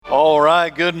All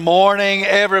right, good morning,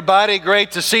 everybody.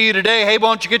 Great to see you today. Hey, why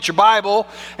don't you get your Bible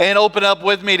and open up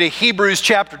with me to Hebrews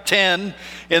chapter 10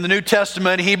 in the New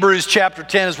Testament. Hebrews chapter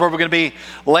 10 is where we're going to be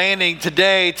landing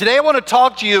today. Today I want to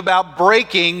talk to you about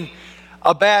breaking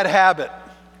a bad habit.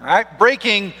 All right,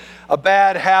 breaking a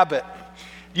bad habit.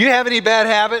 Do you have any bad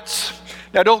habits?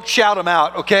 Now, don't shout them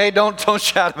out, okay? Don't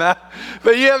shout them out.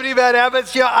 But you have any bad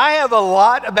habits? You know, I have a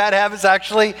lot of bad habits,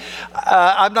 actually.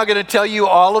 I'm not going to tell you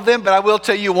all of them, but I will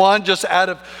tell you one just out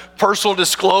of personal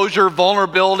disclosure,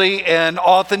 vulnerability, and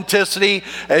authenticity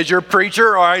as your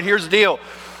preacher. All right, here's the deal.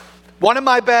 One of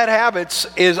my bad habits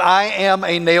is I am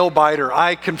a nail biter.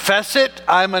 I confess it,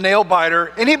 I'm a nail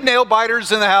biter. Any nail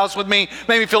biters in the house with me?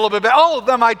 Made me feel a little bit bad. Oh,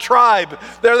 they're my tribe.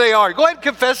 There they are. Go ahead and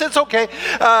confess it, it's okay.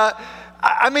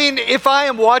 I mean, if I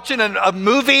am watching a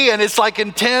movie and it's like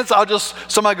intense,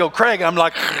 somebody go, Craig, and I'm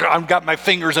like, I've got my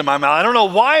fingers in my mouth. I don't know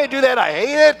why I do that. I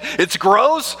hate it. It's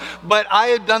gross, but I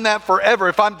have done that forever.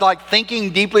 If I'm like thinking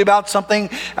deeply about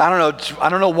something, I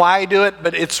don't know why I do it,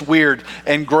 but it's weird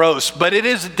and gross. But it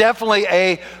is definitely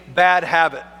a bad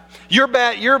habit. Your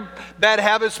bad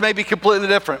habits may be completely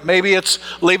different. Maybe it's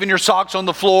leaving your socks on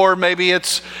the floor. Maybe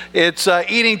it's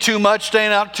eating too much,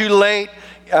 staying out too late.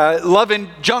 Loving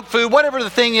junk food, whatever the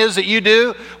thing is that you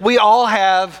do, we all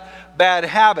have bad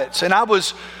habits. And I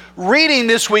was reading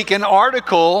this week an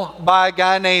article by a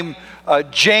guy named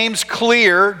James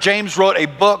Clear. James wrote a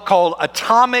book called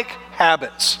Atomic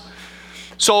Habits.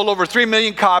 Sold over 3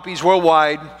 million copies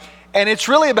worldwide. And it's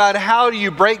really about how do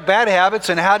you break bad habits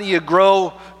and how do you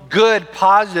grow good,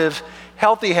 positive,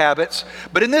 healthy habits.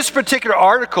 But in this particular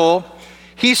article,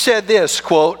 he said this,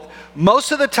 quote,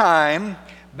 most of the time,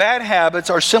 bad habits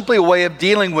are simply a way of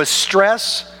dealing with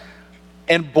stress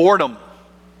and boredom.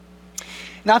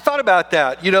 Now, I thought about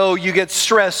that. You know, you get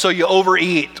stressed, so you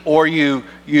overeat, or you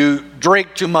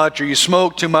drink too much, or you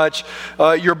smoke too much.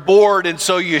 You're bored, and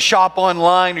so you shop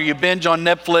online, or you binge on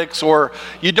Netflix, or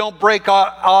you don't break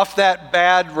off that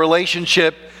bad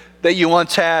relationship that you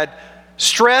once had.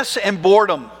 Stress and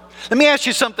boredom. Let me ask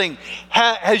you something.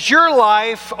 Has your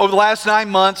life over the last 9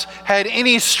 months had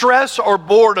any stress or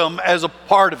boredom as a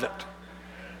part of it?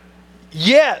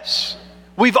 Yes.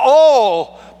 We've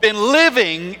all been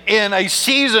living in a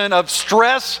season of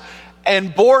stress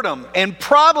and boredom. And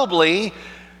probably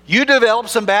you developed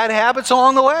some bad habits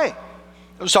along the way.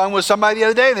 I was talking with somebody the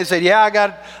other day and they said, yeah, I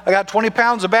got 20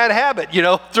 pounds of bad habit,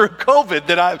 through COVID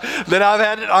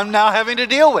that I'm now having to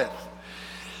deal with.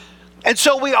 And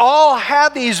so we all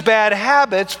have these bad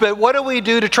habits, but what do we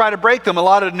do to try to break them? A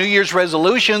lot of New Year's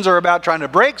resolutions are about trying to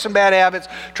break some bad habits,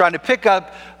 trying to pick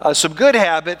up some good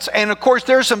habits. And of course,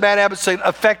 there's some bad habits that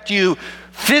affect you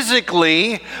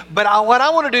physically. But what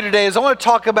I want to do today is I want to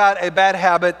talk about a bad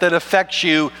habit that affects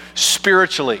you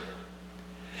spiritually.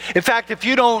 In fact, if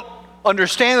you don't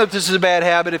understand that this is a bad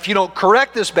habit, if you don't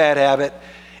correct this bad habit,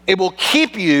 it will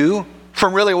keep you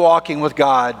from really walking with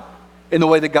God in the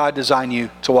way that God designed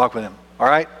you to walk with Him, all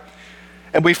right?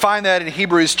 And we find that in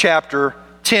Hebrews chapter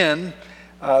 10.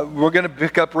 We're going to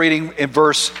pick up reading in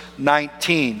verse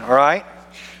 19, all right?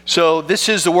 So this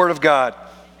is the Word of God.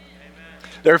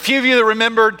 Amen. There are a few of you that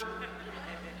remembered.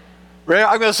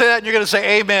 I'm going to say that, and you're going to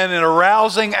say amen in a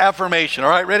rousing affirmation, all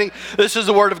right? Ready? This is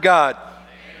the Word of God.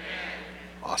 Amen.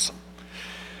 Awesome.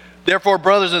 Therefore,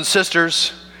 brothers and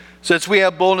sisters, since we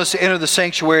have boldness to enter the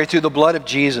sanctuary through the blood of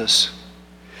Jesus,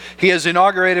 He has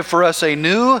inaugurated for us a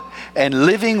new and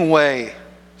living way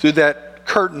through that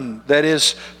curtain that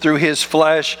is through His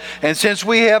flesh. And since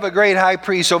we have a great high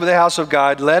priest over the house of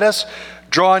God, let us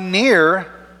draw near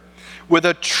with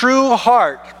a true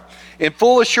heart in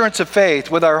full assurance of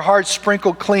faith, with our hearts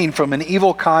sprinkled clean from an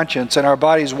evil conscience and our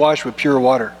bodies washed with pure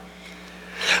water.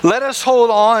 Let us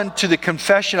hold on to the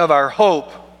confession of our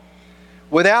hope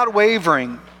without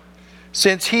wavering,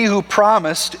 since He who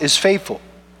promised is faithful.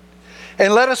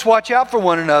 And let us watch out for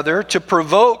one another to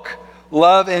provoke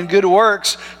love and good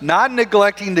works, not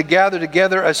neglecting to gather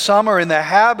together as some are in the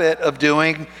habit of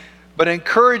doing, but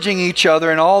encouraging each other,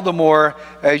 and all the more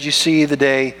as you see the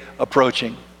day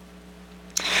approaching.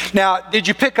 Now, did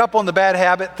you pick up on the bad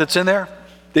habit that's in there?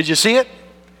 Did you see it?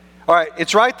 All right,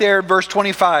 it's right there in verse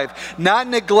 25. Not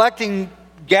neglecting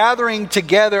gathering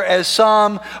together as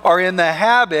some are in the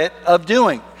habit of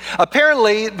doing.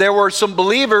 Apparently, there were some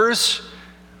believers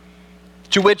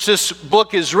to which this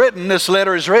book is written, this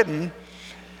letter is written,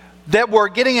 that were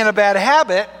getting in a bad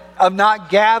habit of not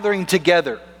gathering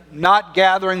together, not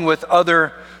gathering with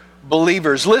other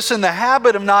believers. Listen, the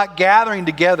habit of not gathering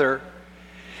together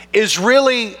is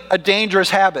really a dangerous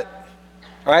habit,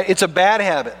 all right? It's a bad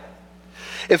habit.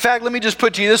 In fact, let me just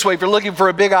put to you this way. If you're looking for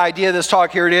a big idea of this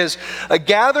talk, here it is. A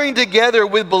gathering together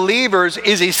with believers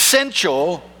is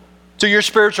essential to your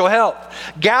spiritual health.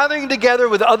 Gathering together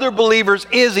with other believers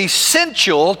is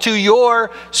essential to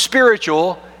your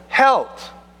spiritual health.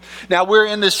 Now, we're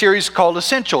in this series called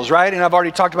Essentials, right? And I've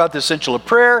already talked about the essential of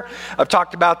prayer. I've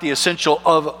talked about the essential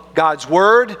of God's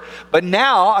Word. But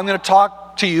now I'm going to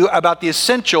talk to you about the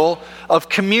essential of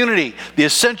community, the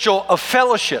essential of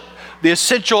fellowship, the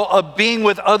essential of being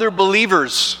with other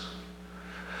believers.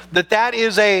 That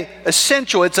is a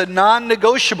essential. It's a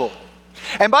non-negotiable.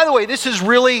 And by the way, this is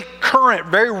really current,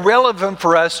 very relevant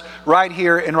for us right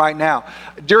here and right now.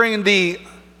 During the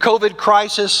COVID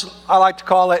crisis, I like to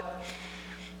call it,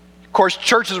 of course,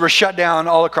 churches were shut down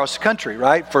all across the country,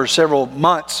 right, for several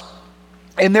months.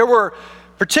 And there were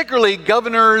particularly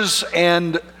governors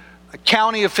and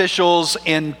county officials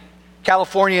in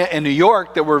California and New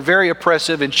York that were very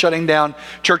oppressive in shutting down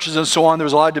churches and so on. There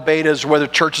was a lot of debate as to whether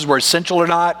churches were essential or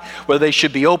not, whether they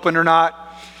should be open or not.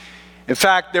 In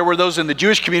fact, there were those in the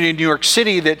Jewish community in New York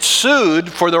City that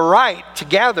sued for the right to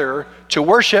gather to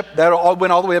worship. That all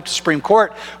went all the way up to Supreme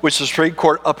Court, which the Supreme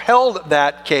Court upheld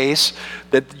that case,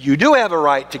 that you do have a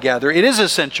right to gather. It is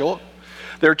essential.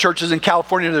 There are churches in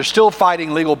California that are still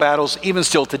fighting legal battles, even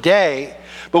still today.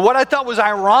 But what I thought was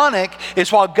ironic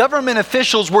is while government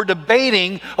officials were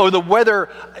debating over whether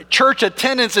church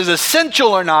attendance is essential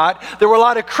or not, there were a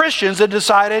lot of Christians that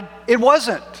decided it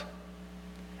wasn't.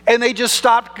 And they just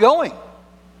stopped going.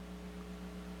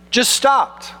 Just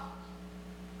stopped.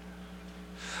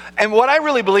 And what I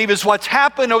really believe is what's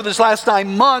happened over this last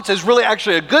 9 months is really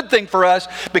actually a good thing for us,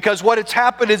 because what it's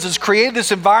happened is it's created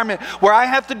this environment where I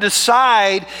have to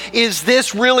decide, is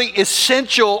this really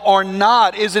essential or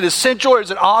not? Is it essential or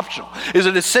is it optional? Is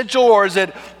it essential or is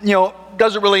it,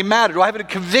 does it really matter? Do I have a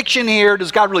conviction here?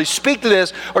 Does God really speak to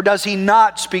this, or does he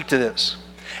not speak to this?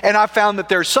 And I found that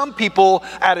there are some people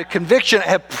out of conviction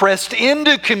have pressed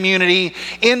into community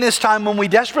in this time when we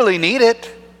desperately need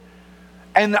it.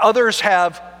 And others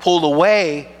have pulled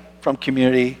away from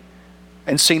community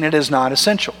and seen it as not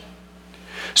essential.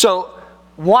 So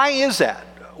why is that?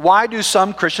 Why do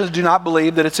some Christians do not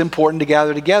believe that it's important to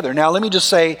gather together? Now, let me just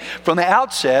say from the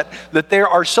outset that there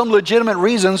are some legitimate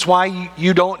reasons why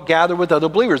you don't gather with other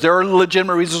believers. There are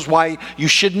legitimate reasons why you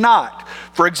should not.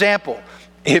 For example,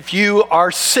 if you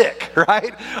are sick,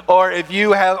 right? Or if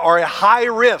you are at high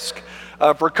risk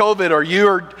for COVID, or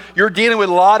you're dealing with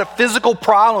a lot of physical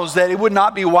problems that it would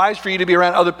not be wise for you to be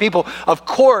around other people, of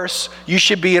course you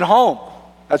should be at home.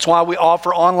 That's why we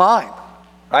offer online,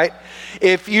 right?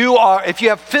 If you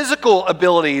have physical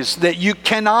abilities that you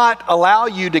cannot allow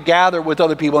you to gather with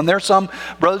other people, and there's some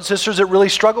brothers and sisters that really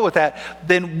struggle with that,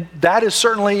 then that is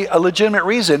certainly a legitimate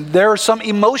reason. There are some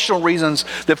emotional reasons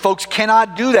that folks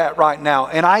cannot do that right now,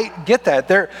 and I get that.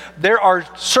 There are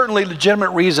certainly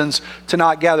legitimate reasons to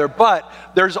not gather, but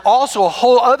there's also a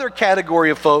whole other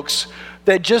category of folks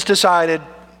that just decided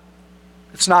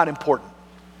it's not important.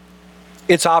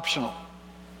 It's optional.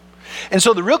 And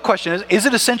so the real question is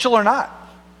it essential or not?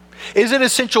 Is it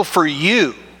essential for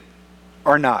you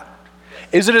or not?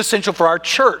 Is it essential for our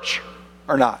church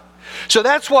or not? So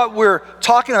that's what we're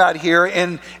talking about here.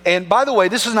 And by the way,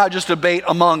 this is not just a debate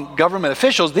among government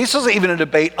officials. This is even a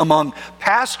debate among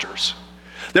pastors.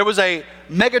 There was a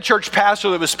megachurch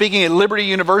pastor that was speaking at Liberty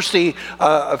University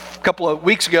a couple of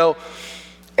weeks ago,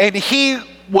 and he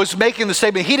was making the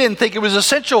statement he didn't think it was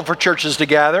essential for churches to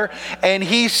gather. And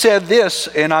he said this,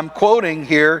 and I'm quoting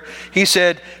here. He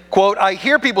said, quote, "I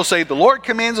hear people say, the Lord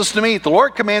commands us to meet. The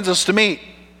Lord commands us to meet.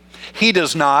 He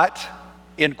does not,"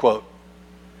 end quote.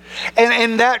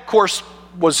 And that, of course,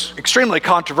 was extremely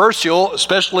controversial,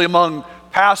 especially among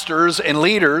pastors and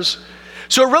leaders.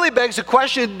 So it really begs the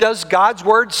question, does God's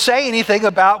word say anything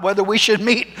about whether we should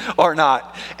meet or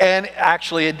not? And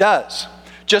actually it does.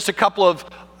 Just a couple of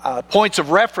points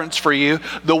of reference for you.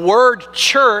 The word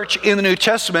church in the New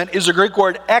Testament is the Greek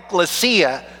word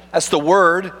ekklesia. That's the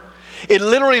word. It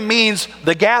literally means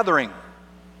the gathering.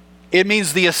 It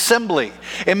means the assembly.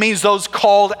 It means those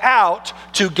called out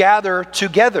to gather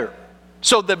together.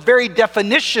 So the very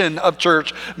definition of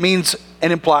church means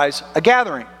and implies a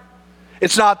gathering.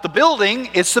 It's not the building,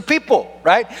 it's the people,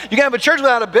 right? You can have a church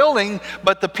without a building,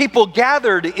 but the people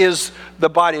gathered is the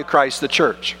body of Christ, the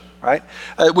church. Right?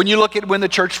 When you look at when the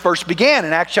church first began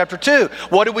in Acts chapter 2,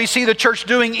 what do we see the church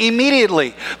doing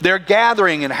immediately? They're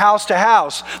gathering in house to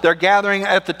house. They're gathering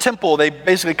at the temple. They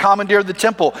basically commandeered the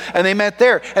temple and they met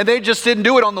there. And they just didn't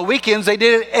do it on the weekends. They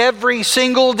did it every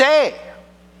single day.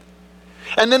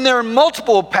 And then there are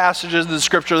multiple passages in the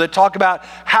scripture that talk about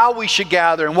how we should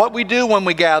gather and what we do when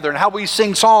we gather and how we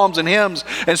sing psalms and hymns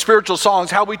and spiritual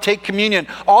songs, how we take communion.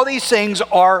 All these things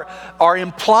are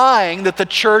implying that the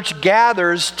church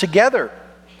gathers together.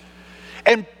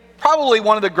 And probably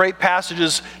one of the great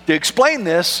passages to explain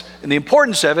this and the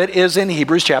importance of it is in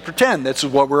Hebrews chapter 10. This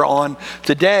is what we're on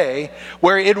today,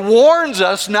 where it warns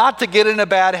us not to get in a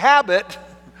bad habit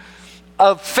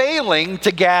of failing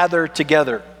to gather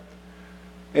together.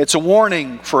 It's a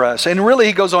warning for us. And really,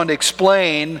 he goes on to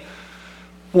explain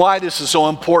why this is so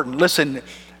important. Listen,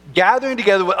 gathering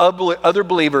together with other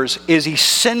believers is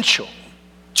essential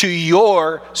to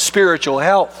your spiritual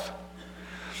health.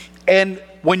 And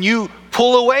when you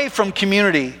pull away from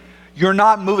community, you're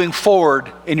not moving forward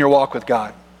in your walk with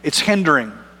God. It's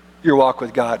hindering your walk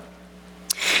with God.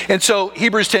 And so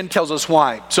Hebrews 10 tells us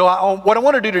why. So what I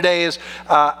want to do today is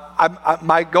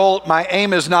my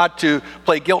aim is not to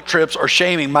play guilt trips or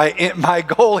shaming. My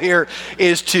goal here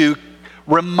is to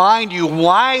remind you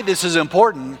why this is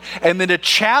important and then to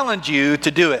challenge you to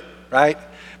do it, right?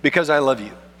 Because I love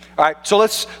you. All right, so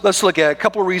let's look at a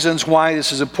couple of reasons why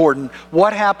this is important.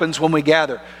 What happens when we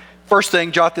gather? First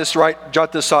thing, jot this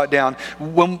thought down.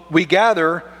 When we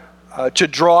gather to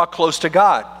draw close to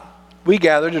God. We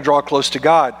gather to draw close to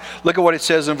God. Look at what it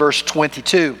says in verse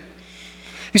 22.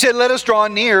 He said, let us draw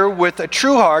near with a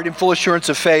true heart and full assurance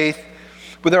of faith,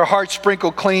 with our hearts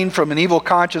sprinkled clean from an evil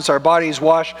conscience, our bodies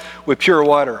washed with pure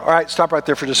water. All right, stop right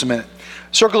there for just a minute.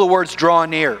 Circle the words draw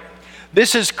near.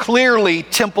 This is clearly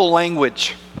temple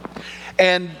language.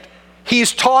 And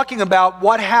he's talking about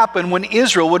what happened when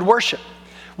Israel would worship.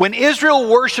 When Israel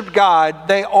worshiped God,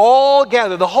 they all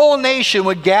gathered, the whole nation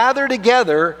would gather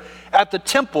together at the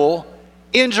temple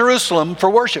in Jerusalem for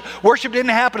worship. Worship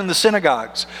didn't happen in the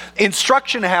synagogues.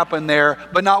 Instruction happened there,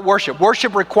 but not worship.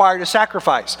 Worship required a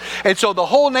sacrifice. And so the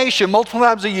whole nation, multiple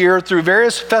times a year, through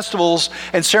various festivals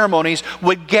and ceremonies,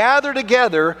 would gather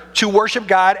together to worship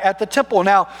God at the temple.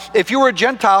 Now, if you were a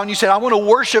Gentile and you said, I want to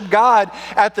worship God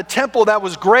at the temple, that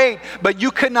was great, but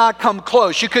you could not come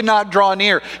close. You could not draw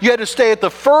near. You had to stay at the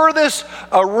furthest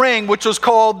ring, which was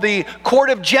called the court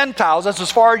of Gentiles. That's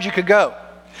as far as you could go.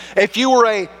 If you were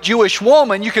a Jewish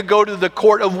woman, you could go to the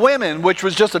court of women, which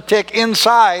was just a tick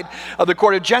inside of the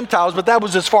court of Gentiles, but that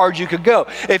was as far as you could go.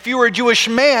 If you were a Jewish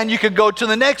man, you could go to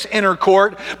the next inner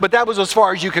court, but that was as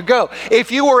far as you could go.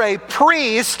 If you were a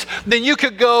priest, then you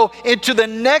could go into the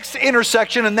next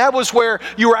intersection, and that was where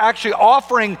you were actually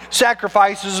offering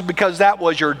sacrifices because that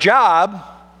was your job.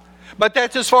 But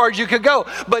that's as far as you could go.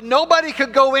 But nobody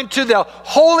could go into the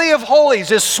Holy of Holies,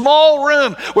 this small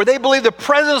room where they believed the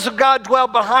presence of God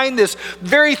dwelt behind this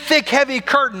very thick, heavy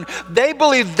curtain. They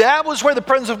believed that was where the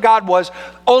presence of God was.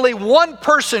 Only one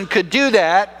person could do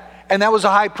that, and that was a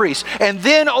high priest. And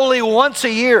then only once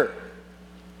a year.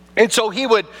 And so he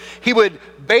would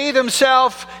bathe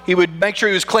himself. He would make sure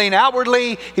he was clean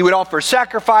outwardly. He would offer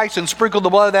sacrifice and sprinkle the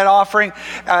blood of that offering.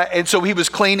 And so he was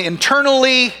clean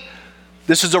internally.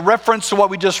 This is a reference to what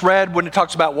we just read when it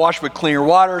talks about washed with cleaner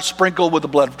water, sprinkled with the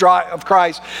blood of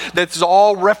Christ. That's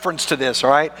all reference to this,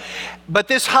 all right? But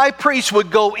this high priest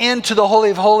would go into the Holy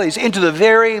of Holies, into the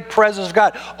very presence of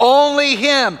God. Only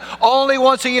him, only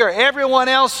once a year. Everyone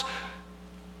else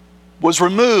was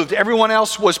removed. Everyone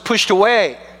else was pushed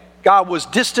away. God was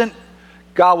distant.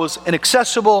 God was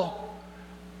inaccessible.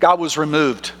 God was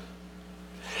removed.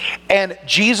 And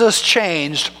Jesus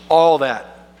changed all that.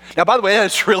 Now, by the way,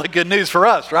 that's really good news for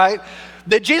us, right?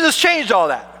 That Jesus changed all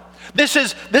that. This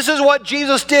is what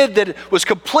Jesus did that was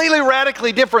completely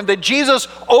radically different, that Jesus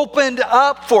opened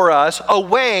up for us a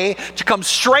way to come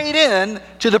straight in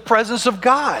to the presence of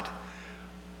God.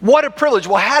 What a privilege.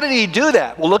 Well, how did he do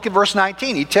that? Well, look at verse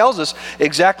 19. He tells us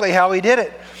exactly how he did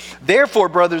it. Therefore,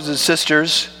 brothers and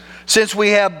sisters, since we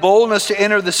have boldness to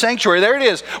enter the sanctuary. There it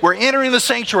is. We're entering the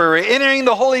sanctuary. We're entering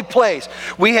the holy place.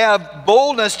 We have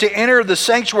boldness to enter the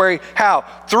sanctuary. How?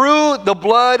 Through the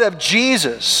blood of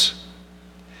Jesus.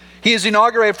 He has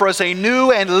inaugurated for us a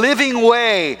new and living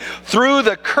way through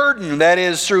the curtain, that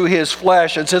is, through his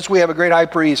flesh. And since we have a great high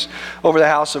priest over the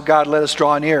house of God, let us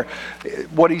draw near.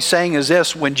 What he's saying is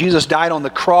this: when Jesus died on the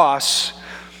cross,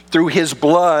 through his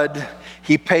blood,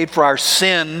 he paid for our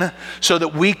sin so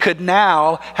that we could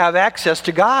now have access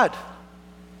to God.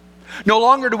 No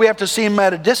longer do we have to see him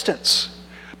at a distance,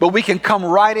 but we can come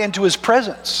right into his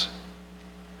presence.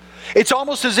 It's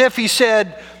almost as if he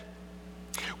said,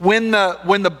 when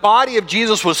the body of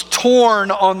Jesus was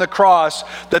torn on the cross,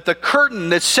 that the curtain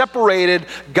that separated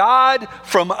God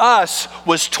from us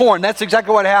was torn. That's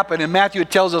exactly what happened. In Matthew, it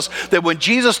tells us that when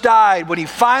Jesus died, when he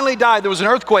finally died, there was an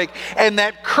earthquake, and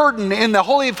that curtain in the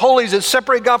Holy of Holies that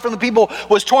separated God from the people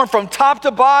was torn from top to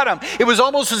bottom. It was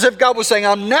almost as if God was saying,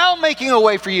 I'm now making a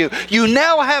way for you. You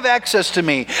now have access to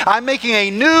me. I'm making a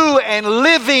new and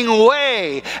living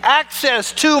way,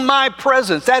 access to my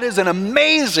presence. That is an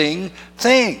amazing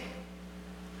thing.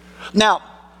 Now,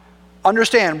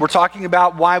 understand, we're talking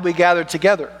about why we gather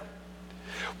together.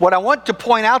 What I want to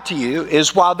point out to you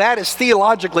is while that is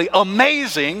theologically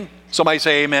amazing, somebody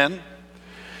say amen,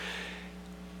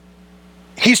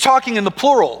 he's talking in the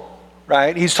plural,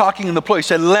 right? He's talking in the plural. He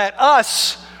said, let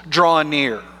us draw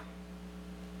near.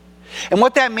 And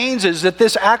what that means is that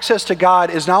this access to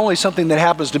God is not only something that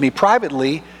happens to me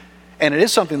privately, and it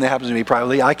is something that happens to me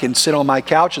privately. I can sit on my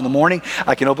couch in the morning,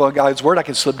 I can open up God's Word, I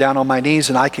can slip down on my knees,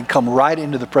 and I can come right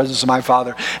into the presence of my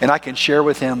Father, and I can share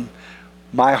with Him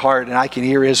my heart, and I can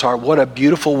hear His heart. What a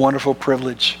beautiful, wonderful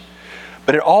privilege.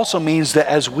 But it also means that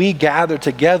as we gather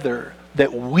together,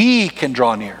 that we can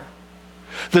draw near.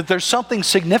 That there's something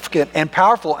significant and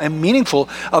powerful and meaningful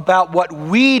about what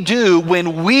we do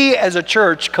when we as a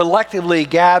church collectively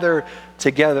gather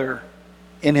together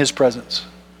in His presence.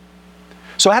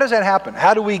 So how does that happen?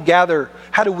 How do we gather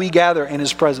in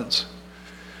His presence?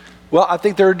 Well, I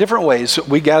think there are different ways.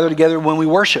 We gather together when we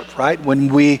worship, right?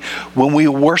 When we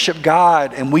worship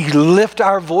God and we lift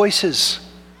our voices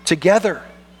together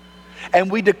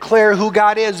and we declare who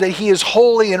God is, that He is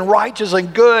holy and righteous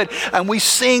and good, and we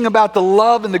sing about the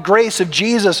love and the grace of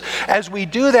Jesus. As we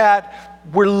do that,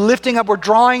 we're lifting up, we're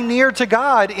drawing near to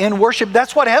God in worship.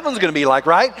 That's what heaven's going to be like,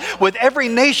 right? With every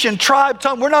nation, tribe,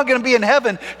 tongue. We're not going to be in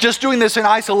heaven just doing this in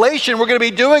isolation. We're going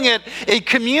to be doing it in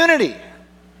community.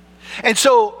 And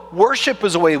so worship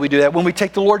is a way we do that when we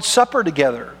take the Lord's Supper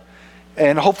together.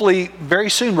 And hopefully very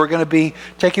soon we're going to be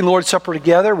taking the Lord's Supper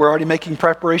together. We're already making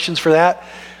preparations for that.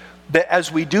 But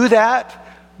as we do that,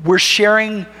 we're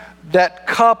sharing that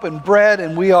cup and bread,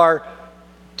 and we are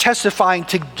testifying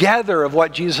together of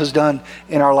what Jesus has done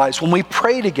in our lives. When we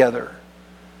pray together,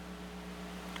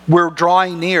 we're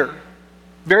drawing near.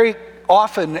 Very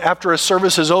often after a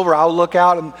service is over, I'll look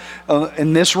out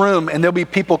in this room and there'll be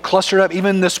people clustered up.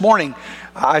 Even this morning,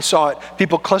 I saw it.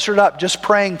 People clustered up just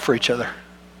praying for each other.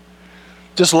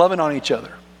 Just loving on each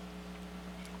other.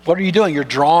 What are you doing? You're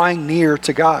drawing near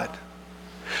to God.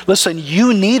 Listen,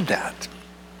 you need that.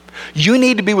 You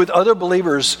need to be with other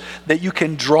believers that you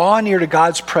can draw near to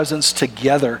God's presence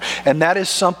together. And that is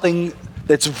something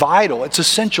that's vital. It's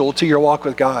essential to your walk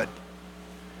with God.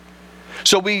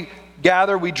 So we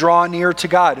gather, we draw near to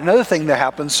God. Another thing that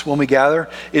happens when we gather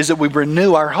is that we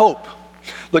renew our hope.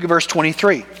 Look at verse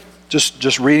 23.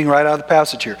 Just reading right out of the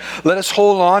passage here. Let us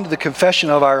hold on to the confession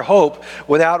of our hope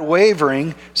without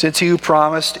wavering, since He who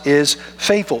promised is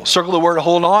faithful. Circle the word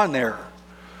hold on there.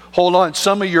 Hold on.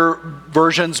 Some of your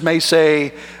versions may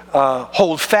say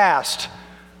hold fast.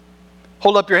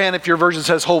 Hold up your hand if your version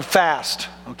says hold fast.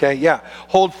 Okay, yeah,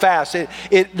 hold fast.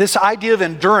 This idea of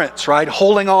endurance, right?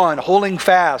 Holding on, holding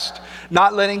fast,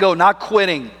 not letting go, not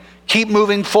quitting, keep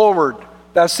moving forward.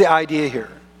 That's the idea here.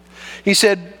 He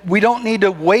said we don't need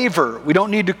to waver. We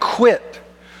don't need to quit.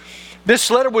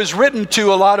 This letter was written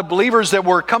to a lot of believers that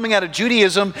were coming out of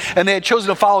Judaism and they had chosen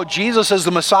to follow Jesus as the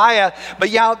Messiah.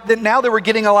 But yeah, now they were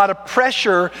getting a lot of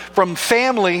pressure from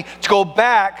family to go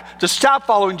back, to stop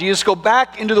following Jesus, go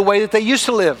back into the way that they used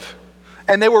to live.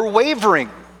 And they were wavering.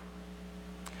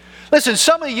 Listen,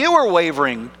 some of you are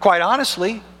wavering, quite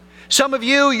honestly. Some of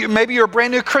you, maybe you're a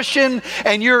brand new Christian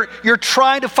and you're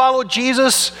trying to follow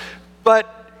Jesus,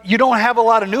 but you don't have a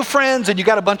lot of new friends and you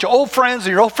got a bunch of old friends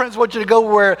and your old friends want you to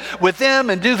go with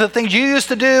them and do the things you used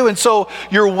to do. And so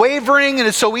you're wavering and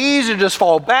it's so easy to just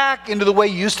fall back into the way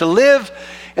you used to live.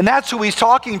 And that's who he's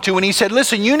talking to. And he said,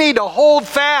 listen, you need to hold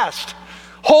fast.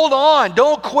 Hold on.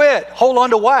 Don't quit. Hold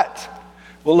on to what?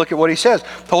 Well, look at what he says.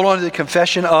 Hold on to the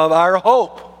confession of our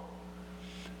hope.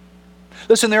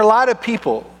 Listen, there are a lot of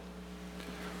people,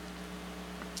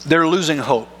 they're losing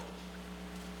hope.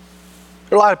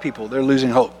 There are a lot of people that are losing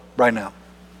hope right now.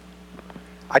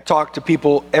 I talk to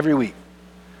people every week.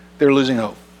 They're losing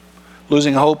hope.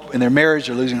 Losing hope in their marriage.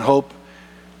 They're losing hope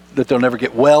that they'll never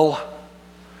get well.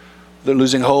 They're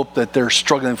losing hope that they're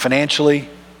struggling financially.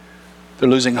 They're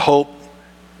losing hope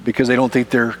because they don't think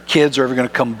their kids are ever going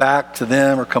to come back to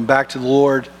them or come back to the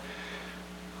Lord.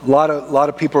 A lot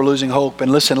of people are losing hope. And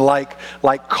listen, like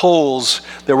coals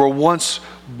that were once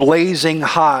blazing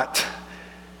hot,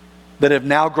 that have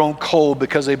now grown cold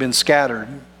because they've been scattered.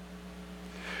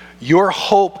 your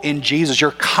hope in Jesus,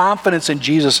 your confidence in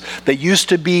Jesus that used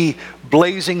to be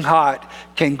blazing hot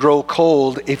can grow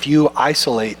cold if you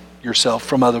isolate yourself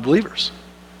from other believers.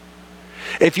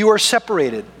 If you are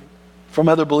separated from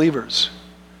other believers,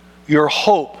 your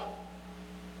hope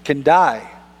can die.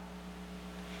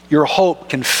 Your hope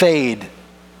can fade.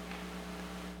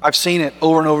 I've seen it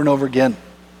over and over and over again.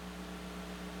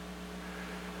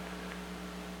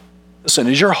 Listen,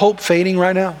 is your hope fading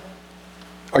right now?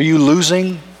 Are you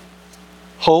losing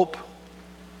hope?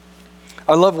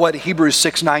 I love what Hebrews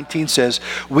 6:19 says.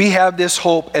 We have this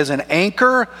hope as an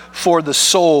anchor for the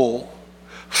soul,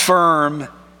 firm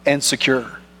and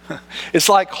secure. It's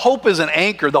like hope is an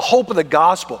anchor, the hope of the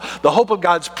gospel, the hope of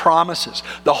God's promises,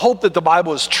 the hope that the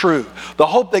Bible is true, the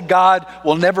hope that God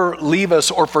will never leave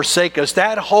us or forsake us.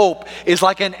 That hope is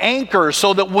like an anchor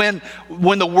so that when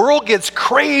the world gets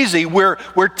crazy, we're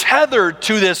tethered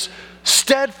to this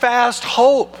steadfast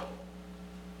hope.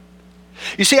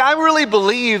 You see, I really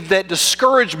believe that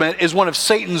discouragement is one of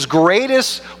Satan's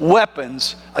greatest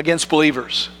weapons against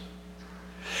believers.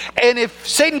 And if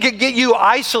Satan can get you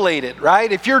isolated,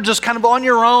 right? If you're just kind of on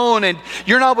your own and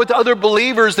you're not with other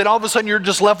believers, then all of a sudden you're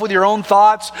just left with your own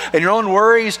thoughts and your own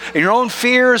worries and your own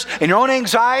fears and your own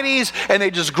anxieties, and they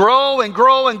just grow and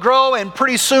grow and grow, and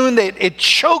pretty soon it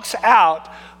chokes out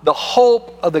the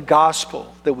hope of the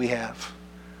gospel that we have.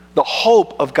 The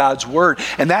hope of God's word.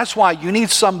 And that's why you need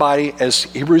somebody, as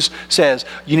Hebrews says,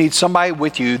 you need somebody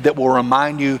with you that will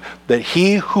remind you that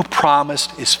he who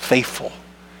promised is faithful.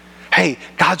 Hey,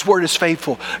 God's word is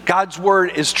faithful. God's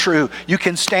word is true. You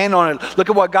can stand on it. Look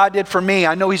at what God did for me.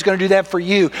 I know he's going to do that for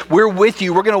you. We're with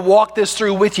you. We're going to walk this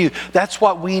through with you. That's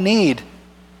what we need.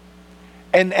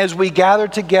 And as we gather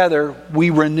together,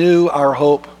 we renew our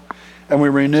hope and we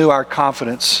renew our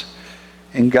confidence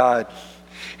in God.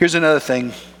 Here's another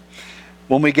thing.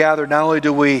 When we gather, not only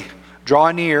do we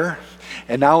draw near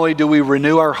and not only do we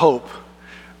renew our hope,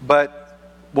 but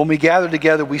when we gather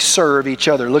together, we serve each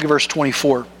other. Look at verse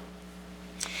 24.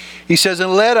 He says,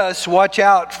 and let us watch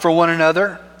out for one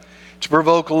another to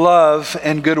provoke love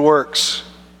and good works.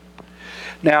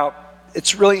 Now,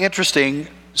 it's really interesting.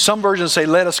 Some versions say,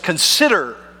 let us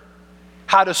consider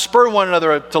how to spur one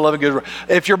another to love and good works.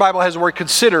 If your Bible has the word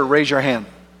consider, raise your hand.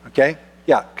 Okay?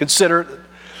 Yeah, consider.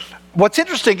 What's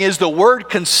interesting is the word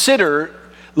consider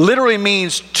literally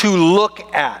means to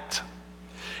look at.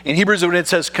 In Hebrews, when it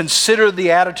says, consider the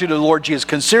attitude of the Lord Jesus,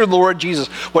 consider the Lord Jesus,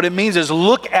 what it means is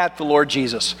look at the Lord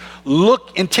Jesus.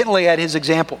 Look intently at his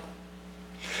example.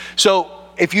 So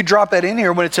if you drop that in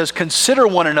here, when it says consider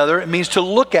one another, it means to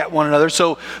look at one another.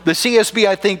 So the CSB,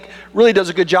 I think, really does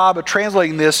a good job of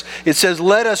translating this. It says,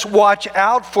 let us watch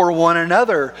out for one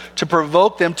another to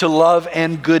provoke them to love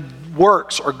and good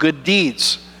works or good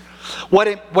deeds.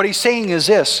 What he's saying is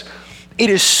this. It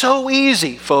is so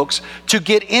easy, folks, to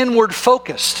get inward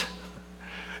focused.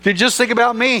 To just think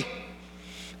about me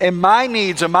and my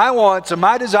needs and my wants and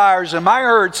my desires and my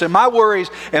hurts and my worries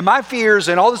and my fears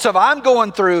and all the stuff I'm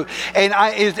going through. And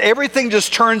everything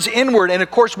just turns inward. And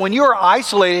of course, when you're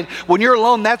isolated, when you're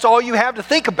alone, that's all you have to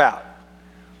think about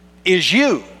is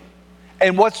you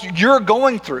and what you're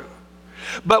going through.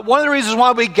 But one of the reasons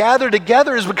why we gather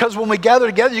together is because when we gather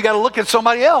together, you got to look at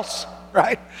somebody else,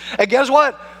 right? And guess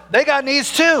what? They got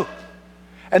needs too.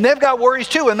 And they've got worries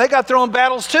too. And they got their own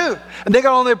battles too. And they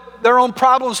got their own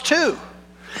problems too.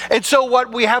 And so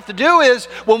what we have to do is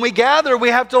when we gather, we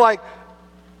have to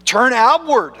turn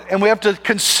outward. And we have to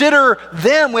consider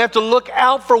them. We have to look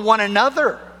out for one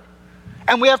another.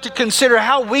 And we have to consider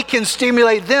how we can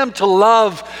stimulate them to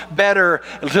love better,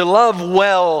 to love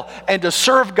well, and to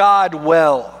serve God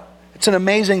well. It's an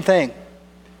amazing thing.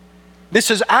 This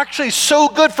is actually so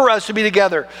good for us to be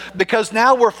together because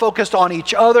now we're focused on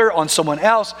each other, on someone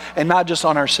else, and not just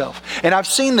on ourselves. And I've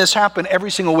seen this happen every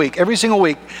single week. Every single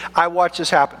week, I watch this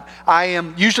happen. I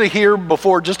am usually here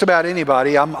before just about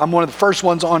anybody. I'm one of the first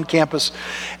ones on campus.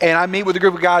 And I meet with a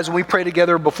group of guys and we pray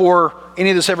together before any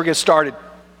of this ever gets started.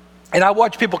 And I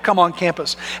watch people come on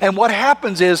campus. And what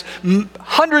happens is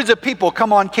hundreds of people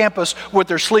come on campus with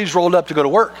their sleeves rolled up to go to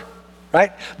work,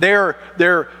 right?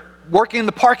 They're working in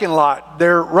the parking lot.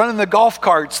 They're running the golf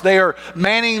carts. They are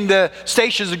manning the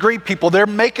stations to greet people. They're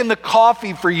making the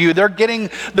coffee for you. They're getting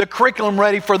the curriculum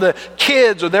ready for the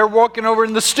kids, or they're walking over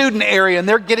in the student area and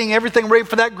they're getting everything ready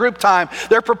for that group time.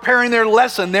 They're preparing their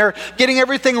lesson. They're getting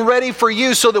everything ready for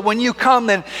you so that when you come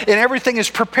and everything is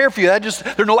prepared for you.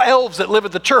 There are no elves that live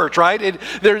at the church, right?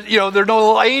 There are no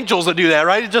little angels that do that,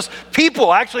 right? It's just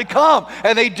people actually come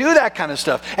and they do that kind of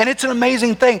stuff. And it's an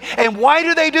amazing thing. And why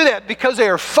do they do that? Because they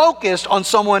are focused on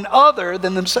someone other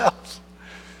than themselves.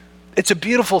 It's a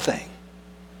beautiful thing.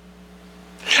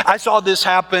 I saw this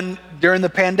happen during the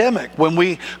pandemic when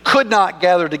we could not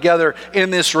gather together in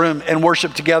this room and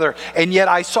worship together. And yet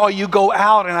I saw you go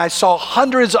out, and I saw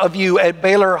hundreds of you at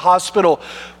Baylor Hospital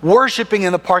worshiping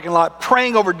in the parking lot,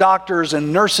 praying over doctors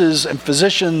and nurses and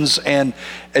physicians and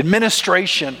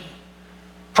administration,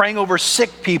 praying over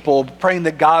sick people, praying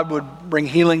that God would bring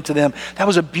healing to them. That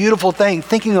was a beautiful thing,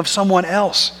 thinking of someone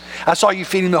else. I saw you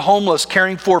feeding the homeless,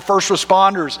 caring for first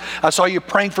responders. I saw you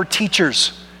praying for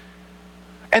teachers.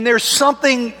 And there's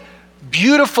something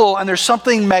beautiful and there's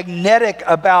something magnetic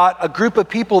about a group of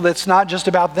people that's not just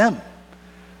about them,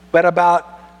 but about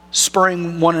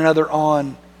spurring one another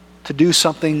on to do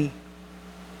something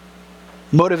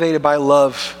motivated by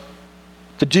love,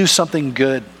 to do something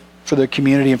good for the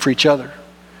community and for each other.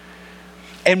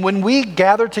 And when we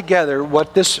gather together,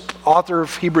 what this author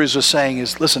of Hebrews is saying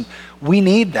is, listen, we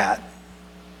need that.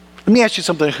 Let me ask you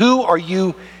something. Who are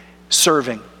you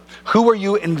serving? Who are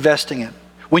you investing in?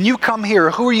 When you come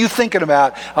here, who are you thinking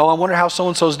about? Oh, I wonder how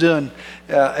so-and-so's doing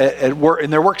at work, in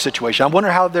their work situation. I wonder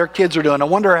how their kids are doing. I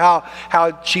wonder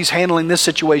how she's handling this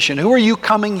situation. Who are you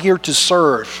coming here to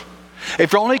serve?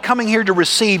 If you're only coming here to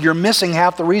receive, you're missing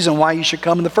half the reason why you should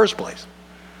come in the first place.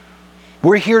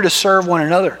 We're here to serve one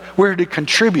another. We're here to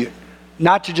contribute,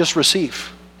 not to just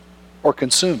receive or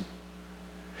consume.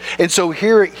 And so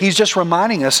here he's just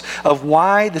reminding us of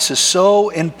why this is so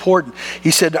important.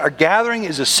 He said our gathering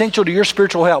is essential to your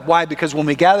spiritual health. Why? Because when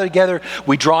we gather together,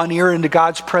 we draw near into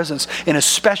God's presence in a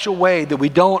special way that we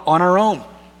don't on our own.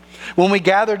 When we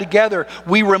gather together,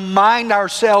 we remind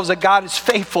ourselves that God is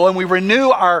faithful, and we renew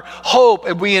our hope,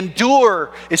 and we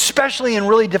endure, especially in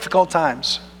really difficult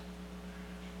times.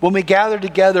 When we gather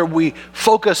together, we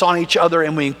focus on each other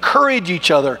and we encourage each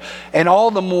other, and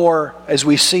all the more as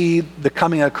we see the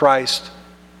coming of Christ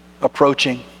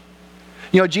approaching.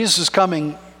 You know, Jesus'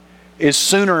 coming is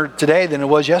sooner today than it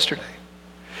was yesterday.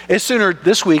 It's sooner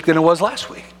this week than it was last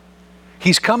week.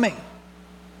 He's coming.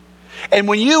 And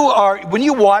when you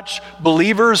watch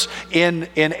believers in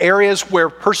areas where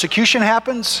persecution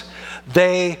happens,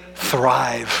 they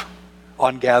thrive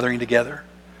on gathering together.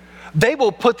 They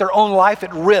will put their own life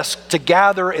at risk to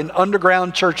gather in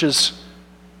underground churches.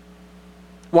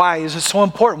 Why is it so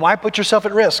important? Why put yourself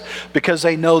at risk? Because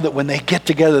they know that when they get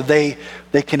together, they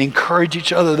can encourage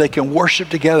each other, they can worship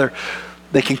together,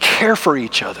 they can care for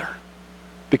each other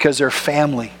because they're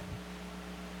family.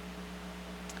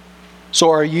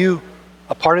 So are you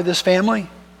a part of this family?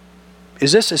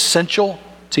 Is this essential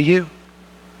to you?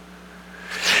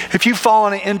 If you've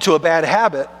fallen into a bad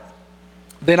habit,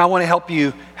 then I want to help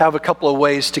you have a couple of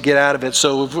ways to get out of it.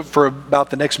 So for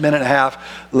about the next minute and a half,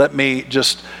 let me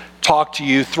just talk to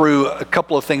you through a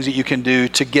couple of things that you can do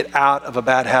to get out of a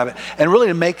bad habit and really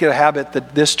to make it a habit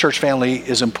that this church family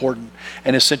is important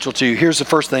and essential to you. Here's the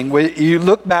first thing. When you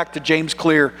look back to James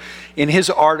Clear in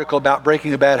his article about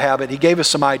breaking a bad habit, he gave us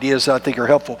some ideas that I think are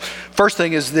helpful. First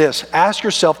thing is this: ask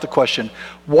yourself the question,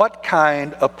 what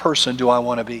kind of person do I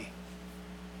want to be?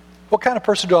 What kind of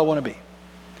person do I want to be?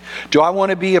 Do I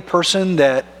want to be a person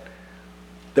that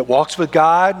walks with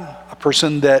God, a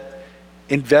person that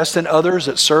invests in others,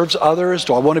 that serves others?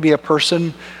 Do I want to be a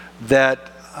person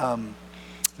that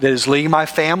is leading my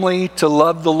family to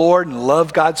love the Lord and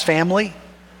love God's family?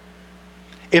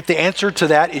 If the answer to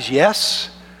that is yes,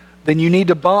 then you need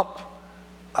to bump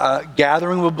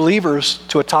gathering with believers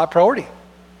to a top priority.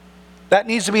 That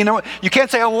needs to be known. You can't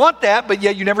say, I want that, but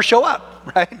yet you never show up,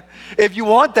 right? If you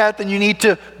want that, then you need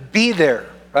to be there.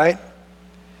 Right?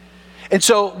 And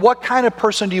so what kind of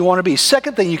person do you want to be?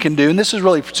 Second thing you can do, and this is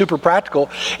really super practical,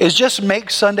 is just make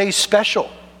Sundays special.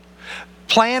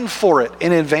 Plan for it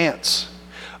in advance.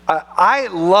 I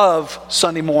love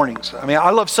Sunday mornings. I mean,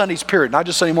 I love Sundays, period, not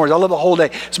just Sunday mornings. I love the whole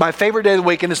day. It's my favorite day of the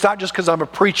week, and it's not just because I'm a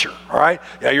preacher, all right?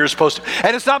 Yeah, you're supposed to.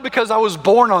 And it's not because I was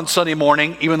born on Sunday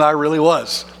morning, even though I really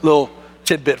was. Little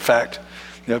tidbit fact.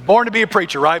 You know, born to be a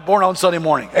preacher, right? Born on Sunday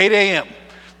morning, 8 a.m.,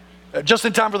 just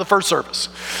in time for the first service.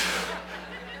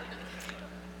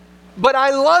 But I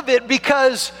love it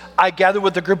because I gather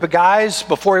with a group of guys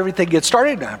before everything gets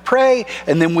started, and I pray,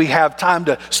 and then we have time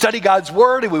to study God's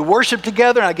word, and we worship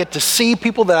together, and I get to see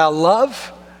people that I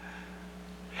love.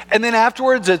 And then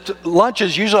afterwards, lunch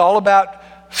is usually all about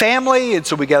family, and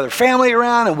so we gather family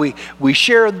around, and we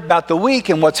share about the week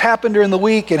and what's happened during the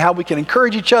week and how we can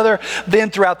encourage each other.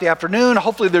 Then throughout the afternoon,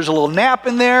 hopefully there's a little nap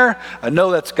in there. I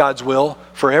know that's God's will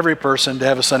for every person to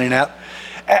have a Sunday nap.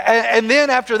 And then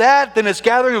after that, then it's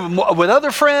gathering with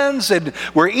other friends, and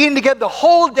we're eating together. The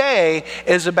whole day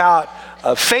is about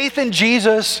faith in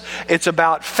Jesus, it's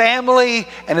about family,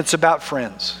 and it's about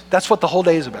friends. That's what the whole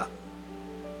day is about.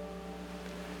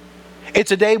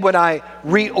 It's a day when I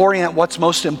reorient what's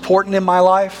most important in my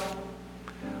life,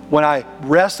 when I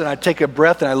rest and I take a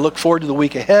breath and I look forward to the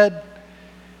week ahead.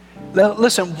 Now,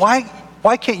 listen, why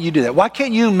can't you do that? Why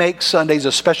can't you make Sundays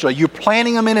a special day? You're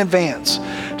planning them in advance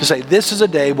to say, this is a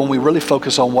day when we really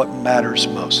focus on what matters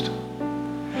most.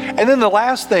 And then the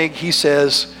last thing he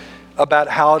says about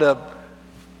how to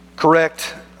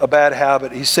correct a bad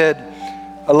habit, he said,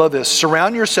 I love this,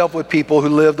 surround yourself with people who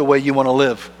live the way you want to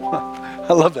live.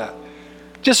 I love that.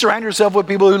 Just surround yourself with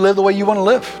people who live the way you want to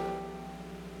live.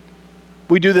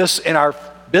 We do this in our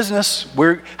business.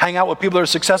 We hang out with people that are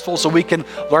successful so we can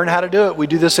learn how to do it. We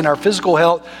do this in our physical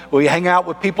health. We hang out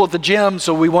with people at the gym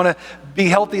so we want to be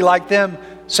healthy like them.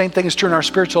 Same thing is true in our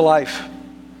spiritual life.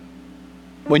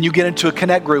 When you get into a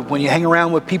connect group, when you hang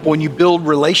around with people, when you build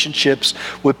relationships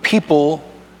with people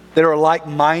that are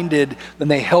like-minded, then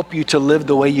they help you to live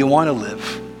the way you want to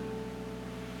live.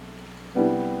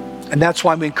 And that's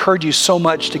why we encourage you so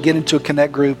much to get into a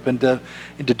connect group and to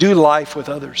do life with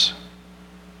others.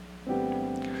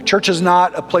 Church is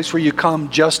not a place where you come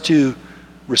just to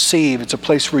receive. It's a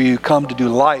place where you come to do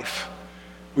life,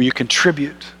 where you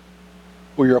contribute,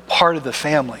 where you're a part of the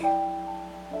family.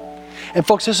 And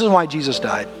folks, this is why Jesus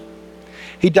died.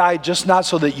 He died just not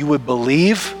so that you would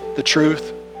believe the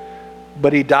truth,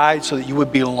 but he died so that you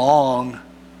would belong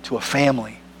to a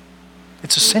family.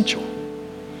 It's essential.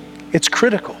 It's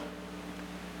critical.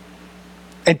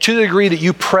 And to the degree that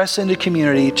you press into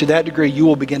community, to that degree you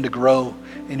will begin to grow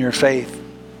in your faith.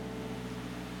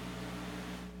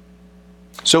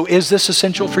 So is this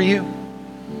essential for you?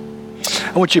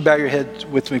 I want you to bow your head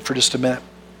with me for just a minute.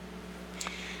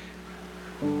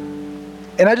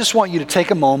 And I just want you to take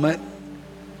a moment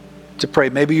to pray.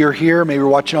 Maybe you're here, maybe you're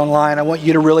watching online. I want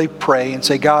you to really pray and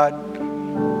say, God,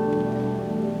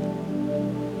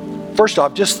 first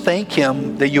off, just thank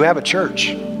him that you have a church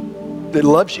that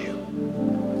loves you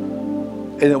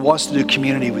and that wants to do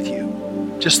community with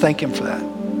you. Just thank him for that.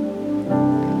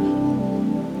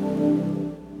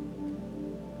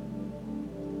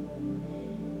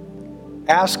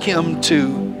 Ask him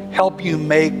to help you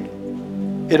make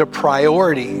it a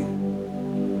priority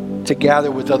to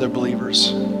gather with other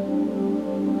believers.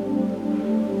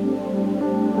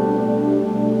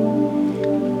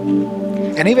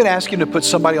 And even ask him to put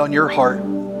somebody on your heart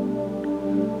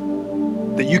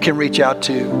that you can reach out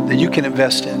to, that you can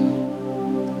invest in.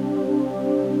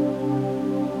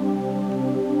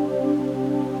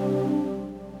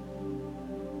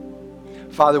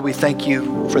 Father, we thank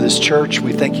you for this church.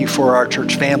 We thank you for our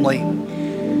church family.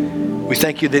 We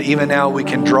thank you that even now we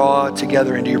can draw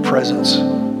together into your presence,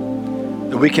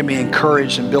 that we can be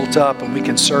encouraged and built up and we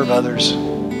can serve others.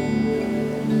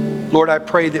 Lord, I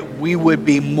pray that we would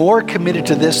be more committed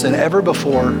to this than ever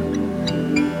before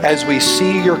as we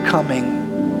see your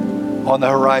coming on the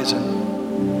horizon.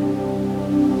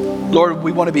 Lord,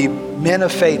 we want to be men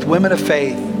of faith, women of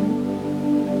faith,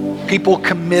 people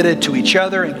committed to each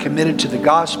other and committed to the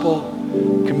gospel,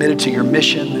 committed to your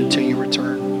mission until you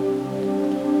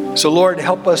return. So Lord,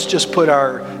 help us just put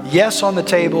our yes on the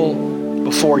table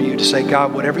before you to say,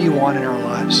 God, whatever you want in our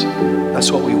lives,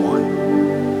 that's what we want.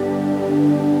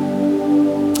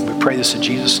 We pray this in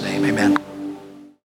Jesus' name, amen.